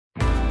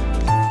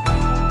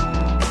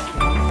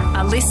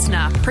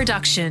listener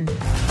production.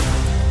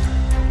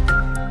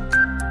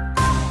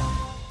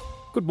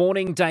 Good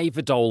morning,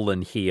 David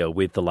Dolan here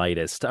with the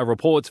latest. A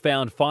report's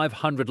found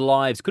 500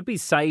 lives could be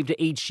saved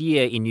each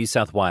year in New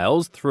South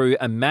Wales through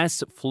a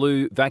mass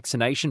flu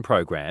vaccination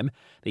program.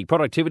 The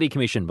Productivity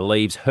Commission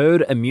believes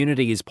herd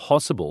immunity is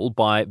possible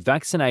by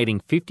vaccinating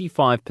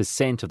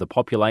 55% of the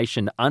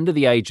population under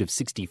the age of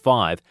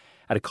 65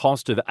 at a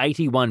cost of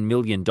 $81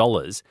 million.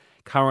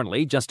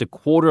 Currently, just a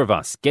quarter of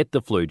us get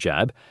the flu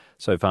jab.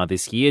 So far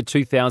this year,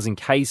 2,000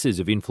 cases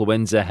of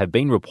influenza have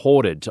been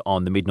reported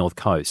on the Mid-North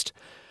Coast.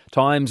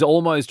 Time's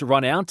almost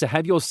run out to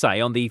have your say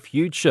on the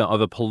future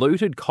of a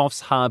polluted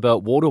Coffs Harbour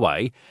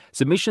waterway.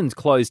 Submissions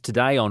closed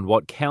today on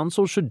what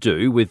council should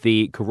do with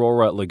the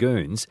Karora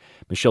lagoons.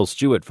 Michelle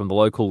Stewart from the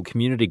local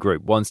community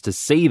group wants to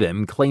see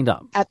them cleaned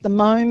up. At the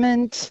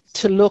moment,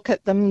 to look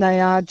at them, they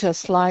are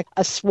just like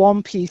a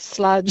swampy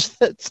sludge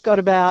that's got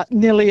about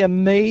nearly a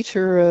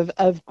metre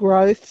of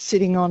growth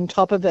sitting on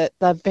top of it.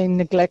 They've been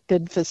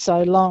neglected for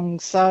so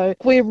long. So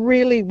we're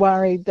really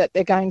worried that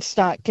they're going to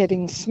start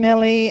getting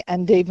smelly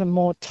and even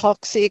more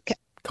toxic.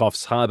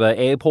 Coffs Harbour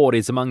Airport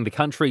is among the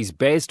country's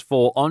best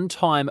for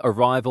on-time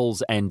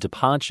arrivals and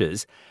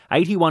departures.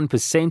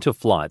 81% of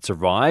flights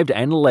arrived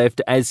and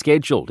left as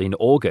scheduled in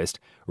August,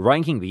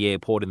 ranking the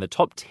airport in the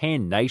top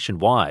 10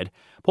 nationwide.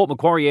 Port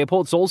Macquarie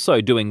Airport's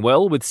also doing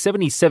well with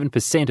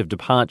 77% of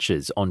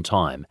departures on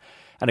time.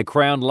 And a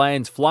Crown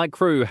Lands flight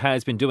crew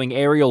has been doing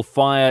aerial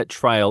fire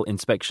trail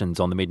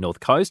inspections on the Mid-North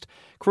Coast.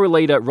 Crew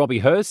leader Robbie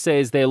Hurst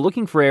says they're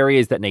looking for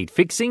areas that need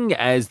fixing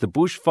as the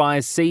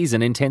bushfire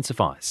season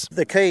intensifies.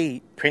 The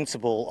key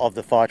principle of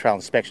the fire trail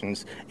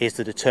inspections is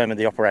to determine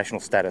the operational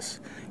status.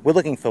 We're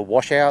looking for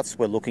washouts,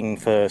 we're looking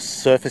for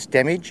surface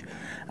damage,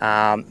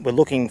 we're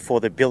looking for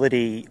the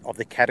ability of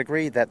the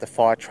category that the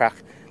fire truck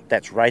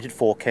that's rated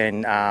for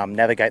can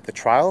navigate the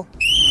trail.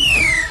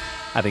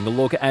 Having a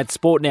look at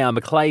sport now,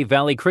 Macleay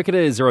Valley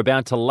cricketers are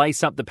about to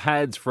lace up the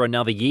pads for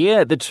another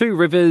year. The Two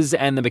Rivers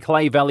and the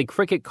Macleay Valley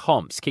cricket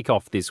comps kick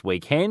off this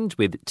weekend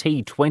with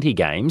T20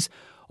 games,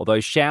 although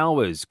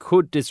showers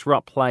could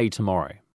disrupt play tomorrow.